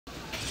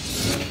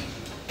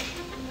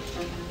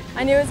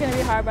I knew it was going to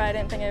be hard, but I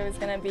didn't think it was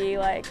going to be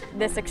like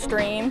this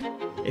extreme.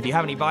 If you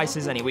have any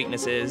vices, any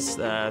weaknesses,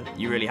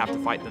 you really have to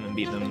fight them and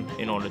beat them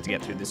in order to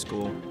get through this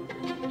school.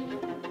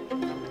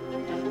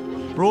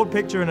 Broad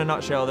picture in a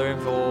nutshell, they're in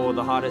for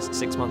the hardest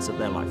 6 months of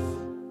their life.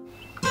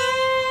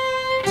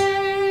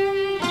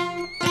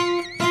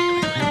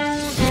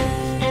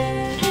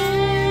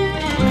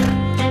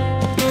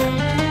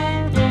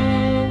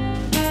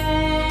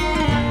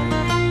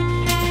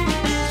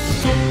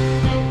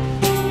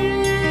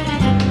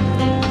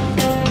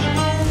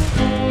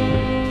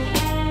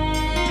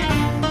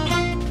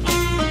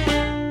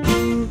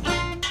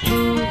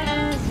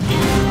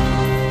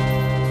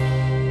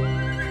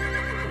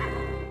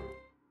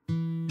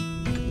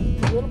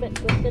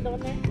 Twisted on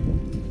there.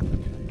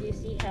 Do you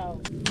see how?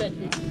 But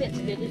it fits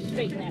good. Just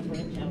straighten that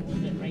branch out a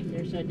little bit right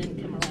there so it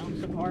didn't come around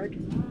so hard.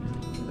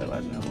 That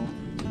last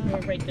one. Or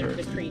right there,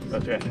 the crease.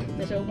 That's right.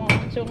 So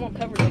it won't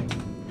cover the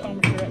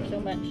commissure up so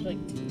much, like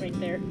right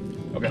there.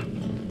 Okay.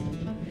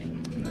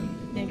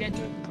 You good?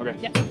 Okay.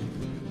 Yep.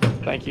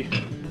 Thank you.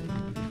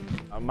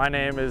 My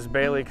name is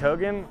Bailey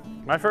Cogan.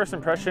 My first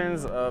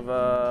impressions of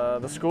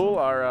the school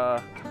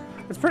are.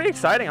 It's pretty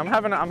exciting. I'm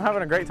having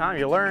a great time.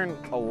 You learn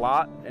a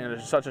lot in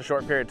such a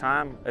short period of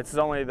time. It's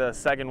only the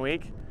second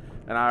week,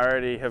 and I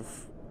already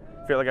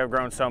feel like I've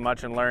grown so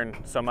much and learned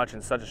so much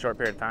in such a short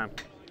period of time.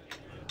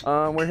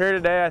 We're here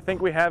today. I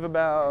think we have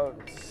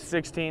about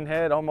 16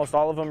 head. Almost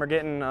all of them are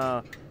getting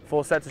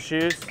full sets of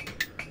shoes.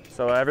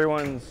 So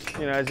everyone's,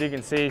 as you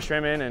can see,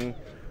 trimming and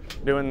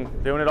doing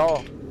it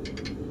all.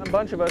 A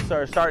bunch of us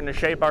are starting to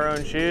shape our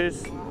own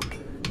shoes,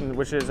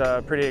 which is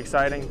pretty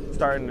exciting.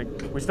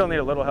 We still need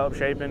a little help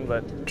shaping,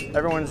 but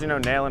everyone's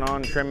nailing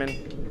on,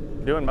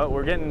 trimming,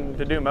 we're getting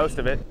to do most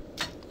of it.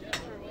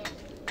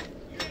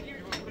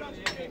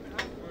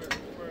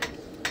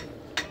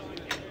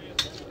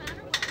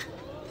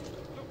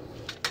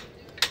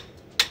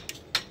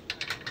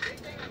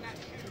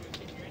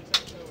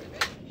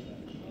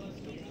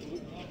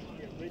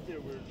 Right there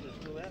where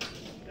it's still at.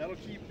 That'll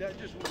keep that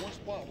just in one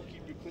spot. Will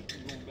keep your clip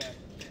from going back.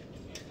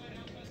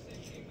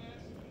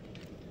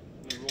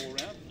 Roll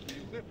around,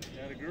 you clip,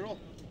 add a girl.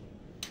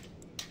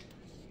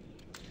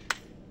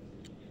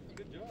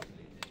 Good job.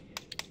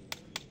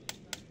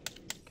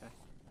 Okay. All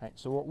right,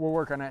 so we'll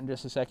work on that in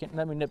just a second.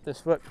 Let me nip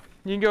this foot.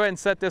 You can go ahead and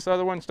set this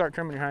other one, start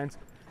trimming your hinds.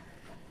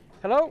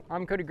 Hello,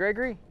 I'm Cody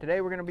Gregory.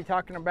 Today we're going to be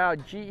talking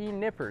about GE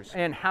nippers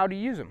and how to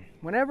use them.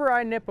 Whenever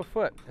I nip a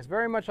foot, it's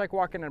very much like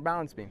walking a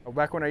balance beam.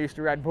 Back when I used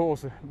to ride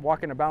bulls,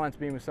 walking a balance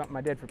beam was something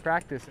I did for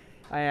practice.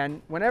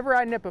 And whenever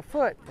I nip a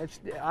foot,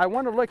 I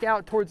want to look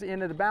out towards the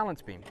end of the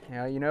balance beam.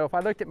 If I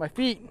looked at my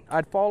feet,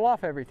 I'd fall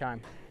off every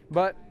time.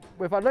 But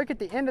if I look at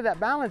the end of that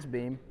balance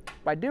beam,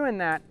 by doing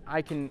that,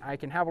 I can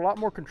have a lot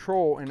more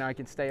control and I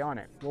can stay on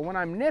it. Well, when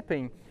I'm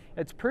nipping,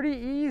 it's pretty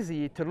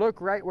easy to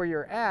look right where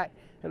you're at,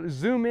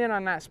 zoom in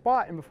on that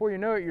spot, and before you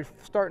know it, you're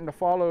starting to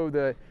follow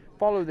the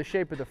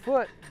shape of the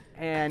foot,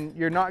 and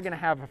you're not going to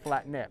have a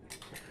flat nip.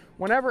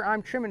 Whenever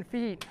I'm trimming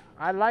feet,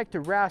 I like to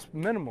rasp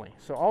minimally.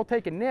 So I'll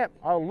take a nip,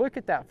 I'll look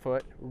at that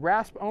foot,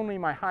 rasp only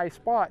my high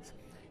spots,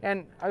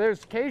 and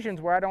there's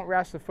occasions where I don't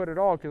rasp the foot at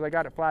all because I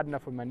got it flat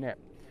enough with my nip.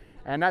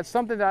 And that's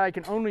something that I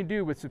can only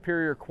do with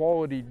superior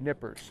quality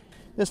nippers.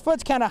 This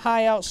foot's kind of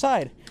high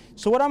outside.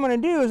 So what I'm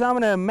going to do is I'm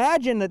going to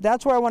imagine that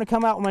that's where I want to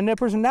come out with my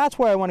nippers, and that's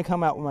where I want to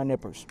come out with my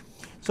nippers.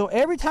 So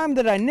every time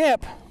that I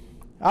nip,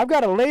 I've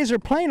got a laser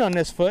plane on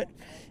this foot,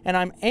 and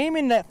I'm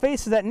aiming that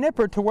face of that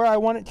nipper to where I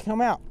want it to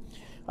come out.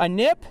 I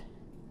nip,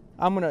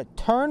 I'm going to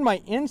turn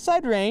my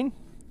inside rein,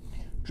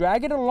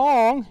 drag it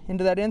along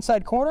into that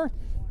inside corner,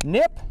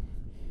 nip,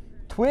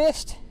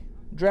 twist,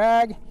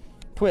 drag,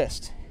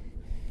 twist.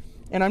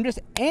 And I'm just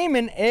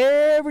aiming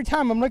every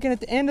time. I'm looking at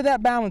the end of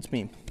that balance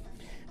beam.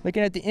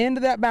 Looking at the end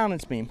of that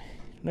balance beam.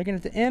 Looking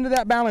at the end of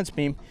that balance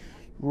beam,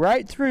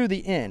 right through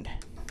the end.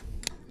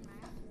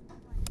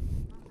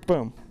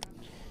 Boom.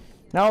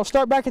 Now I'll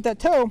start back at that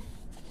toe.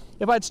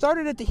 If I'd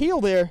started at the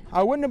heel there,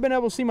 I wouldn't have been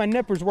able to see my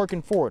nippers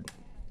working forward.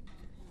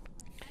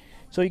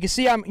 So you can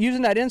see I'm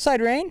using that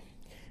inside rein.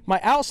 My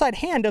outside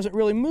hand doesn't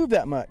really move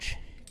that much.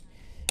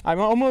 I'm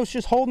almost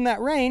just holding that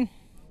rein.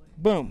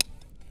 Boom.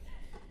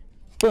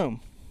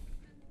 Boom.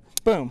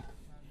 Boom.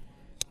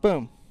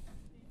 Boom.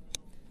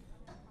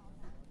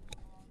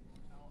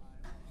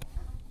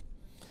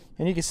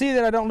 And you can see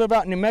that I don't live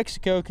out in New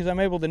Mexico because I'm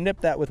able to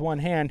nip that with one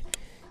hand,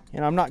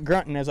 and I'm not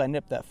grunting as I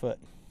nip that foot.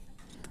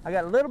 I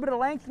got a little bit of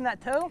length in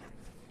that toe,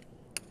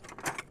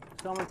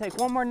 so I'm going to take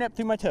one more nip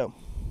through my toe.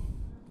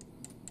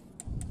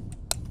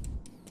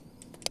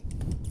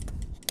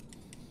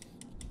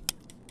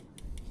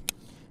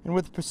 And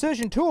with the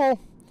precision tool,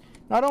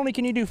 not only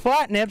can you do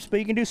flat nips, but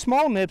you can do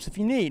small nips if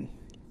you need.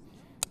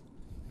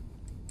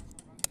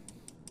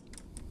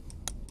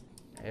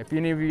 If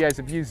any of you guys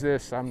have used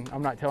this, I'm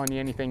not telling you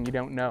anything you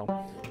don't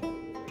know.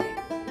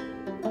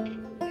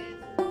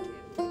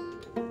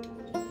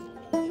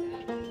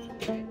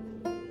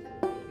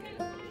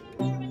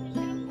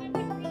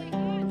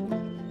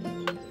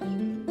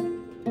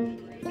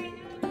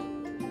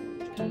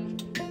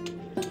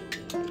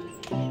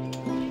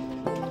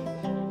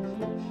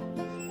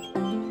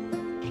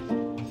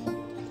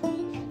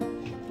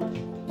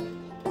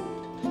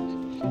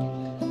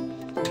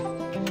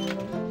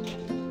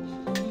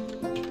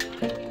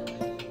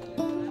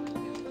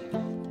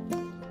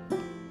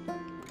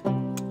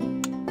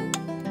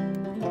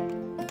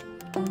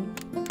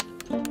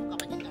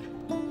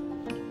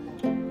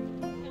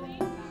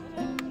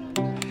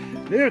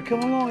 There,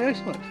 come along,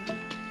 excellent.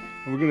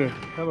 And we're gonna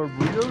have our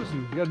burritos,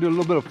 and we gotta do a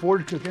little bit of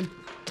forage cooking.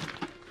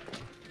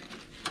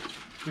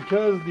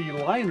 Because the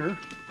liner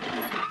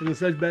is in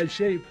such bad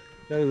shape,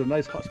 that is a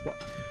nice hot spot.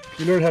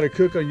 You learn how to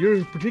cook on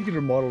your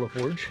particular model of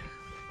forage.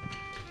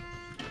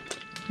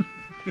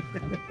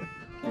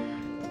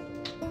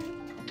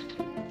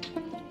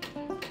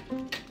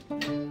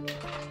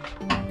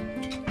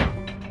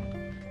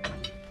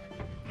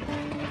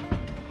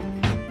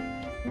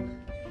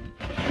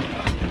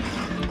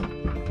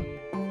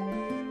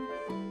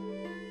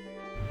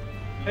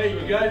 Hey,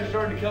 you guys are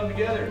starting to come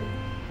together.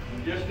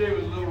 Yesterday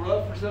was a little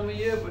rough for some of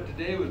you, but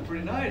today was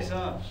pretty nice,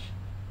 huh?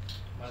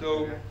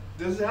 So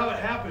this is how it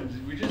happens.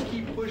 We just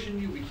keep pushing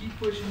you. We keep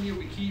pushing you.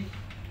 We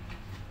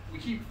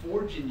keep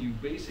forging you,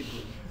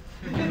 basically.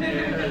 Heat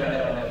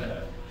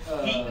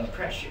and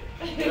pressure.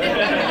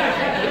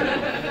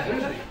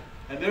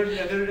 And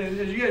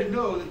as you guys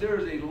know, that there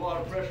is a lot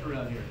of pressure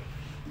around here.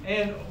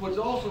 And what's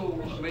also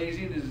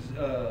amazing is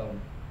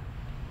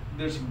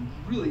there's some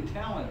really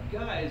talented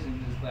guys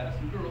in this class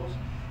and girls,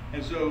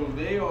 and so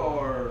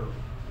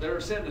they're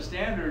setting a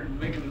standard and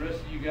making the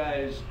rest of you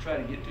guys try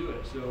to get to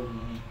it. So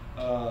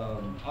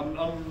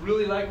I'm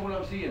really liking what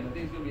I'm seeing. I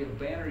think it's going to be a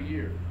banner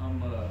year.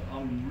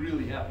 I'm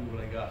really happy with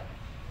what I got.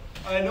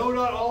 I know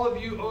not all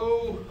of you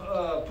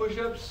owe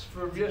push-ups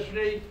from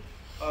yesterday,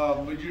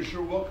 but you're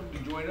sure welcome to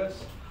join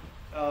us.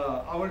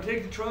 I'm going to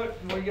take the truck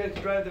and want you guys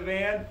to drive the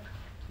van.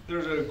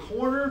 There's a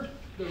corner,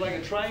 there's like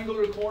a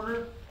triangular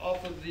corner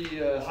off of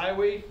the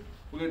highway.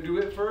 We're going to do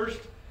it first,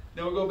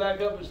 then we'll go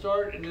back up and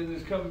start, and then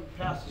just come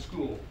past the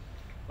school.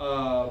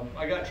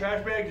 I got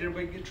trash bags,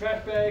 everybody can get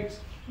trash bags,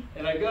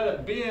 and I got a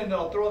bin that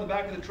I'll throw in the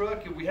back of the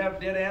truck if we have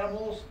dead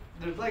animals.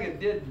 There's like a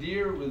dead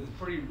deer with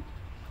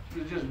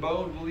there's just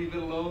bones, we'll leave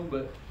it alone,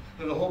 but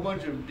there's a whole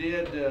bunch of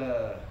dead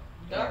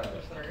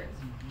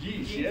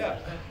geese, yeah.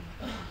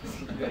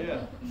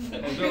 Yeah.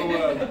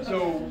 And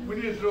so we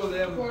need to throw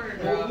them,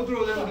 we'll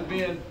throw them in the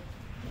bin.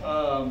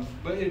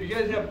 But if you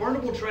guys have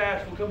burnable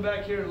trash, we'll come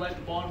back here and light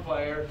the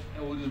bonfire,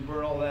 and we'll just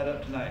burn all that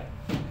up tonight,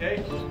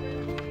 okay?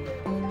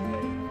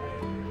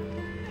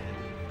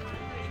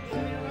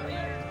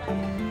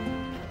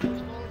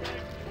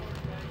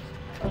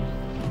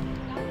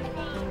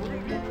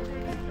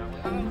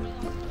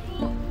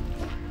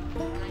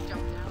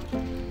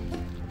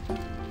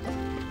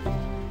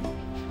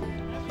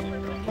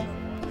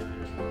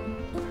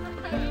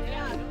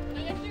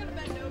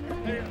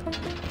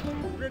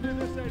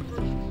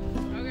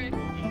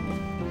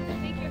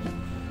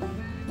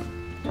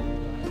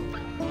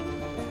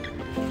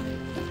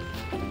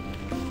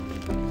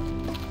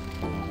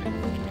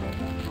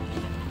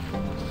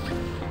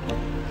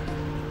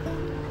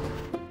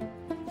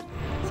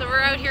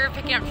 Here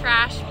picking up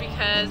trash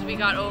because we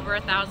got over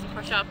 1,000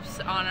 push-ups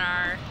on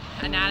our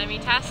anatomy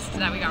test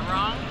that we got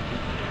wrong.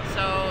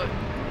 So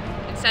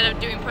instead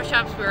of doing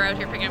push-ups, we were out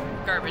here picking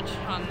up garbage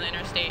on the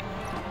interstate.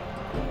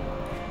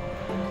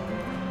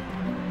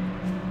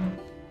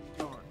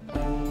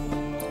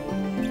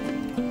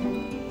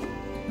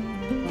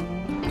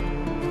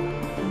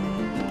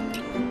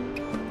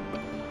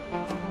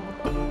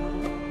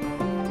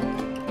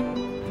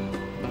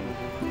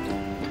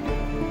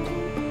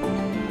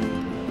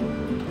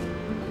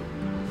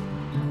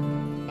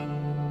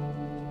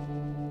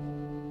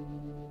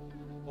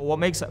 What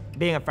makes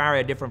being a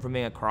farrier different from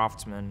being a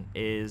craftsman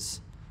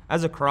is,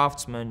 as a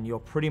craftsman, you're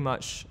pretty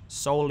much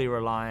solely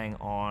relying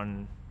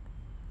on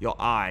your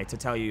eye to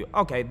tell you,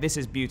 okay, this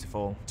is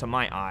beautiful to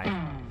my eye.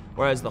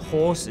 Whereas the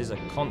horse is a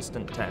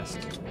constant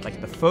test. Like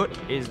the foot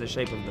is the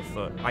shape of the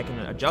foot. I can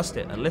adjust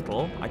it a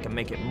little, I can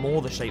make it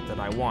more the shape that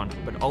I want,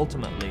 but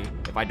ultimately,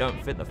 if I don't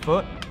fit the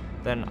foot,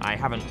 then I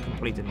haven't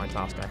completed my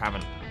task, I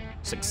haven't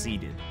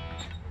succeeded.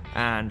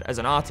 And as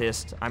an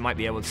artist, I might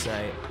be able to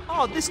say,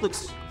 oh, this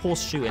looks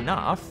horseshoe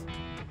enough,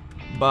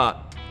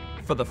 but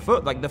for the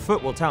foot, like the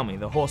foot will tell me,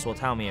 the horse will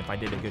tell me if I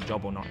did a good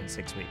job or not in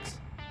 6 weeks.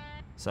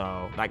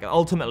 So, like,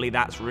 ultimately,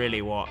 that's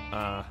really what,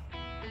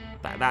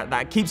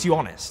 that keeps you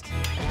honest.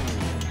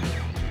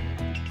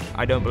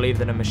 I don't believe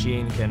that a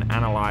machine can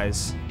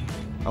analyze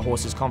a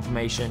horse's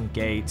conformation,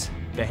 gait,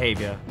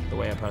 behavior the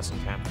way a person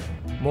can.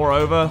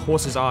 Moreover,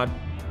 horses are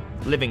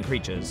living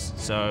creatures,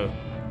 so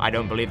I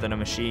don't believe that a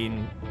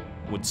machine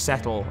would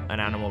settle an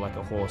animal like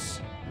a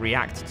horse,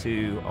 react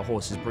to a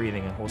horse's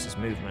breathing, a horse's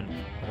movement,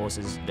 a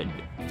horse's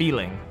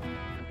feeling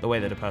the way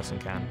that a person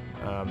can.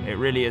 It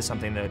really is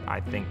something that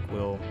I think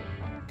will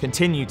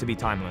continue to be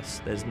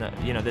timeless. There's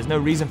no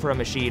reason for a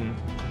machine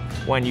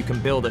when you can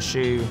build a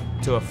shoe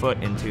to a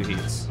foot in 2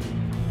 heats.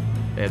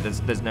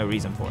 There's no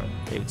reason for it.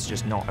 It's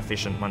just not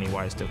efficient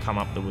money-wise to come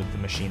up with the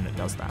machine that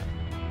does that.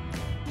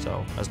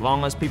 So as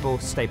long as people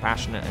stay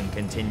passionate and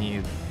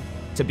continue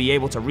to be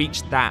able to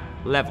reach that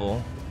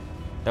level,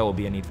 there will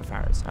be a need for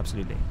farriers,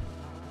 absolutely.